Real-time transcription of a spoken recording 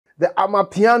The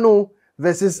Amapiano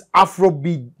versus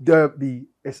Afrobeat derby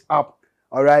is up.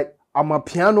 All right.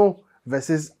 Amapiano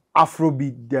versus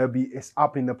Afrobeat derby is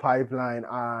up in the pipeline.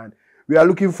 And we are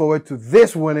looking forward to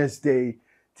this Wednesday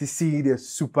to see the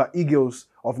Super Eagles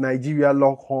of Nigeria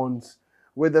lock horns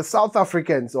with the South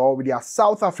Africans or with their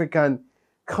South African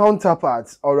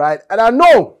counterparts. All right. And I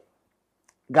know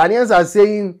Ghanaians are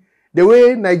saying the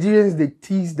way Nigerians, they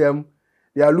tease them,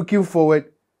 they are looking forward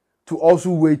to also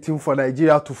waiting for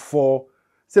Nigeria to fall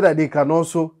so that they can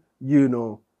also,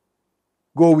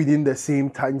 go within the same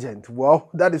tangent. Well,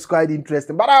 that is quite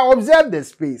interesting. But I observed the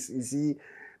space. You see,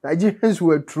 Nigerians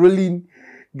were trolling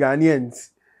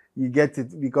Ghanaians. You get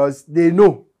it? Because they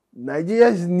know.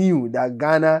 Nigerians knew that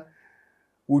Ghana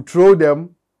would throw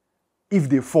them if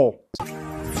they fall.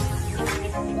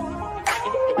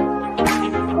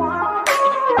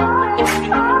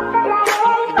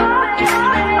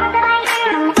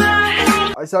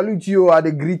 I salute you, I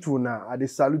greet you now. I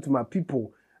salute my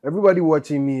people. Everybody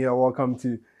watching me here, welcome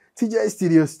to TJ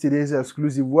Studios, today's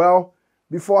exclusive. Well,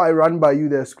 before I run by you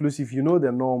the exclusive, you know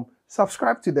the norm.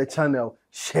 Subscribe to the channel,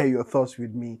 share your thoughts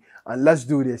with me, and let's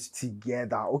do this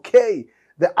together, okay?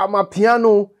 The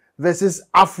Amapiano versus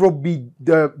Afrobeat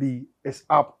derby is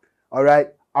up, all right?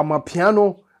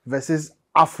 Amapiano versus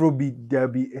Afrobeat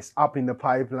derby is up in the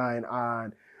pipeline,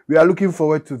 and we are looking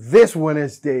forward to this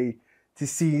Wednesday to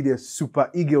see the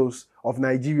Super Eagles of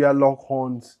Nigeria lock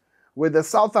horns with the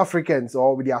South Africans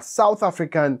or with their South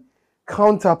African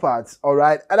counterparts, all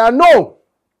right? And I know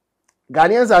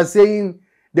Ghanaians are saying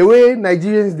the way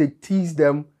Nigerians, they tease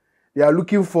them, they are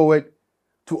looking forward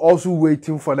to also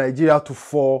waiting for Nigeria to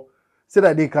fall so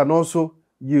that they can also,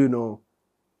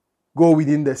 go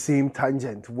within the same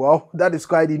tangent. Well, that is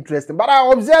quite interesting. But I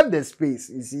observed the space.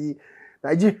 You see,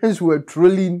 Nigerians were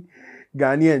trolling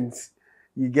Ghanaians.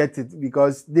 You get it?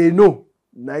 Because they know.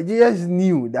 Nigerians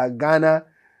knew that Ghana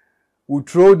would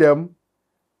throw them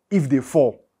if they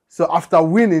fall. So after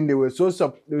winning, they were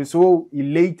so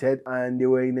elated and they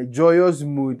were in a joyous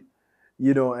mood,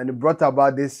 and it brought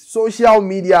about this social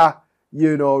media,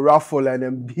 raffle and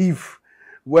then beef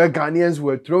where Ghanaians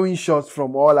were throwing shots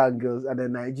from all angles and the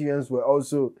Nigerians were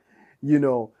also,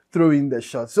 throwing the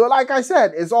shots. So like I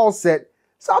said, it's all set.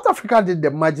 South Africa did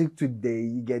the magic today.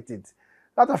 You get it?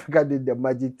 South Africa did the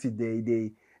magic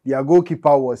today. Their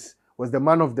goalkeeper was the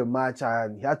man of the match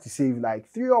and he had to save like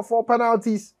 3 or 4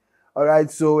 penalties. All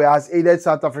right, so it has aided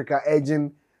South Africa,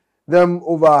 edging Cape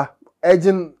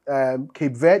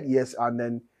Verde, yes, and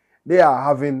then they are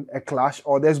having a clash,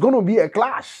 or there's going to be a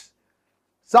clash.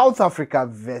 South Africa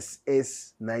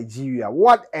versus Nigeria.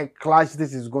 What a clash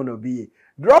this is going to be.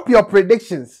 Drop your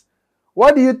predictions.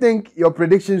 What do you think your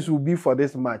predictions will be for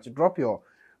this match? Drop your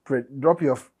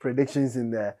predictions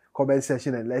in the comment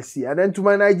section and let's see. And then to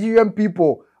my Nigerian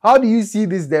people, how do you see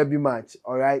this derby match?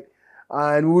 All right.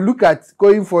 And we'll look at,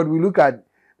 going forward, we'll look at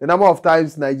the number of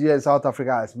times Nigeria and South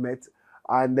Africa has met,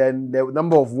 and then the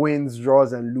number of wins,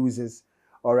 draws, and loses,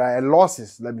 all right, and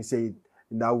losses, let me say it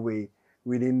in that way,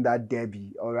 within that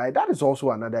derby, all right. That is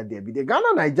also another derby. The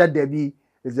Ghana-Niger derby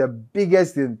is the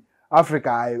biggest in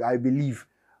Africa, I believe.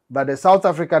 But the South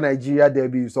Africa-Nigeria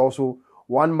derby is also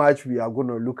one match we are going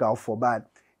to look out for. But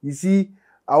you see,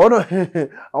 I want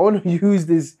to use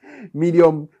this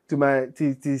medium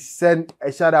to send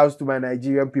a shout out to my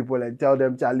Nigerian people and tell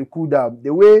them, Charlie, cool down.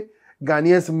 The way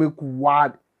Ghanaians make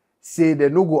word say they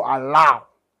no go allow.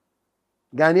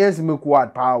 Ghanaians make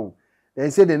word power. They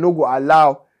say they no go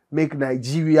allow make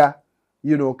Nigeria,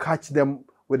 catch them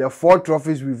with the 4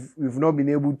 trophies we've not been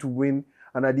able to win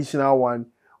an additional one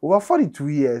over 42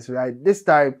 years, right? This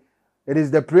time it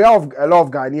is the prayer of a lot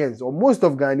of Ghanaians or most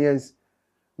of Ghanaians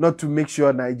not to make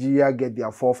sure Nigeria get their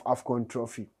 4th AFCON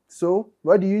trophy. So,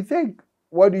 what do you think?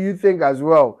 What do you think as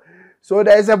well? So,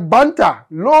 there's a banter.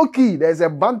 Low-key, there's a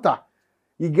banter.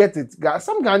 You get it?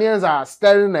 Some Ghanaians are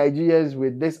staring Nigerians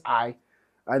with this eye.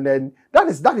 And then, that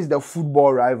is the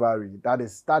football rivalry.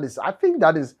 I think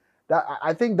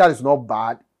that is not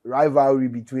bad. Rivalry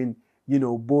between,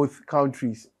 both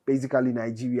countries. Basically,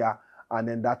 Nigeria and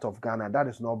then that of Ghana. That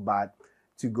is not bad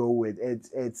to go with.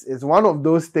 It's one of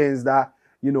those things that,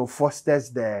 fosters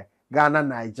the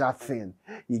Ghana-Niger thing.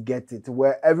 You get it?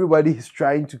 Where everybody is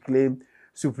trying to claim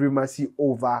supremacy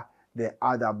over the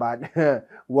other. But,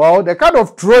 well, the kind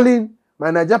of trolling my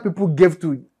Niger people gave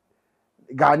to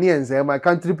Ghanaians and my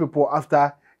country people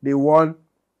after they won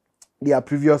their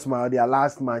their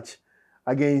last match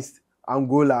against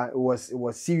Angola, it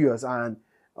was serious. And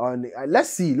let's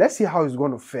see how it's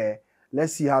going to fare.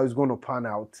 Let's see how it's going to pan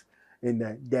out in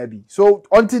the derby. So,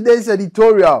 on today's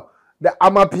editorial, the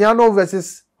Amapiano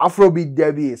versus Afrobeat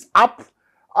derby is up.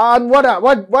 And what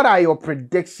are your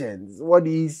predictions? What do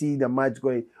you see the match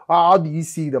going? How do you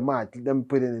see the match? Let me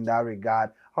put it in that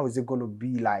regard. How is it going to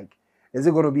be like? Is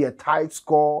it going to be a tight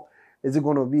score? Is it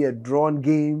going to be a drawn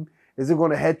game? Is it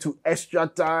going to head to extra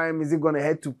time? Is it going to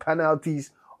head to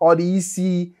penalties? Or do you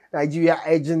see Nigeria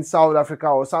edging South Africa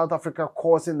or South Africa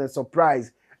causing a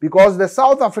surprise? Because the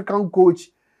South African coach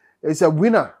is a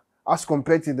winner as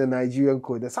compared to the Nigerian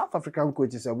coach. The South African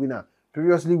coach is a winner,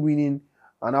 previously winning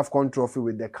an AFCON trophy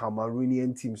with the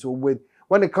Cameroonian team. So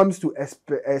when it comes to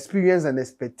experience and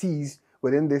expertise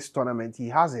within this tournament, he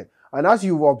has it. And as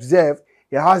you've observed,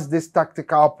 he has this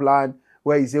tactical plan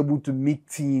where he's able to meet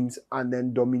teams and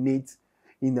then dominate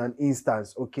in an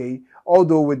instance, okay?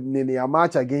 Although with their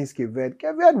match against Cape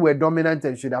Verde were dominant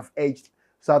and should have edged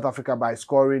South Africa by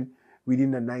scoring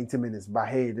within the 90 minutes. But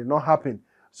hey, it did not happen.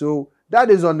 So that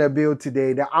is on the bill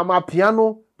today. The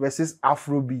Amapiano versus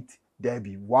Afrobeat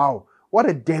derby. Wow, what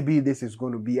a derby this is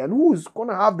going to be. And who's going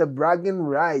to have the bragging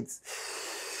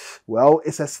rights? Well,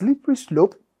 it's a slippery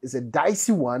slope. It's a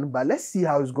dicey one, but let's see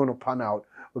how it's going to pan out,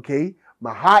 okay?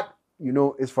 My heart,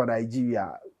 is for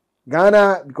Nigeria.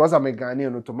 Ghana, because I'm a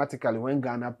Ghanaian, automatically when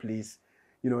Ghana plays,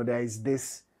 there is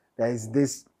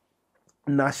this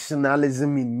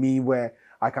nationalism in me where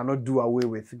I cannot do away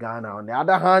with Ghana. On the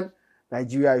other hand,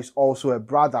 Nigeria is also a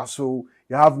brother, so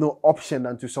you have no option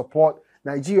than to support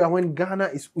Nigeria when Ghana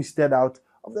is hoisted out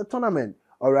of the tournament.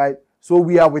 All right, so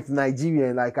we are with Nigeria,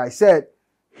 and like I said,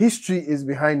 history is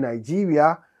behind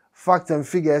Nigeria, facts and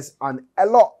figures, and a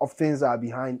lot of things are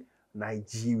behind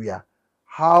Nigeria.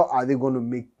 How are they going to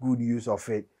make good use of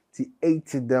it to aid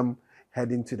them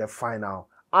heading to the final?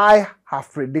 I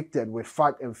have predicted with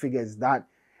fact and figures that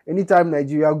anytime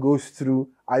Nigeria goes through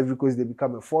Ivory Coast, they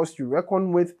become a force to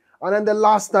reckon with. And then the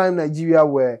last time Nigeria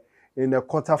were in the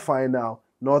quarterfinal,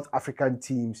 North African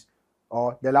teams,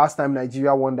 or the last time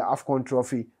Nigeria won the AFCON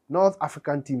trophy, North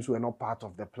African teams were not part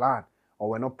of the plan,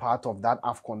 or were not part of that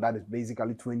AFCON. That is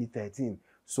basically 2013.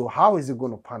 So how is it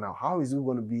going to pan out? How is it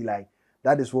going to be like?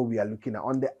 That is what we are looking at.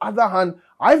 On the other hand,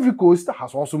 Ivory Coast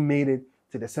has also made it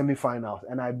to the semi-finals.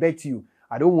 And I bet you,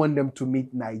 I don't want them to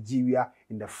meet Nigeria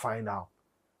in the final.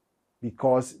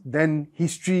 Because then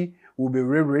history will be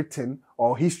rewritten,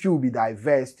 or history will be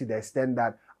diverse to the extent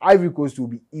that Ivory Coast will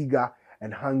be eager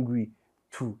and hungry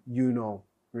to,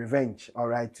 revenge, all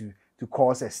right, to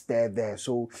cause a stir there.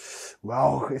 So,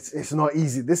 well, it's not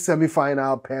easy. This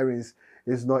semi-final pairings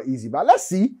is not easy. But let's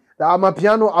see. The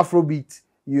Amapiano Afrobeat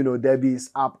derby is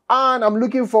up, and I'm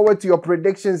looking forward to your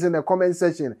predictions in the comment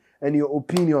section and your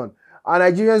opinion. Are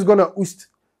Nigerians gonna host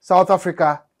South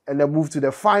Africa and then move to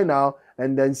the final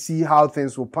and then see how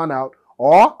things will pan out,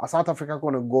 or are South Africa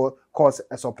gonna go cause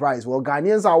a surprise? Well,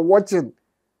 Ghanaians are watching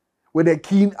with a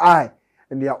keen eye,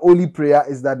 and their only prayer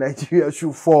is that Nigeria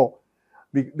should fall.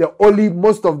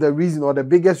 Most of the reason, or the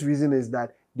biggest reason, is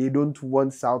that they don't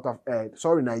want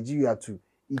Nigeria to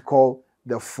equal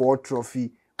the 4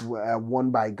 trophy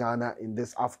won by Ghana in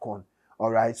this AFCON.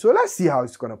 All right, so let's see how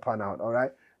it's going to pan out. All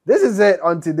right, this is it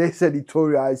on today's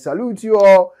editorial. I salute you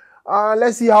all.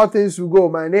 Let's see how things will go.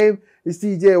 My name is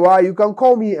TJY. You can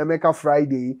call me Emeka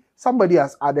Friday. Somebody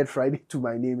has added Friday to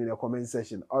my name in the comment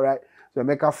section. All right, so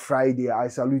Emeka Friday. I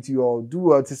salute you all. Do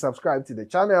well to subscribe to the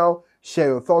channel, share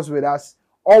your thoughts with us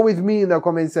or with me in the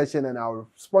comment section, and I'll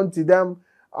respond to them.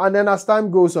 And then as time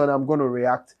goes on, I'm going to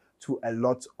react to a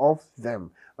lot of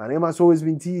them. My name has always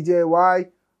been TJY.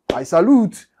 I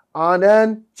salute, and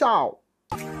then ciao.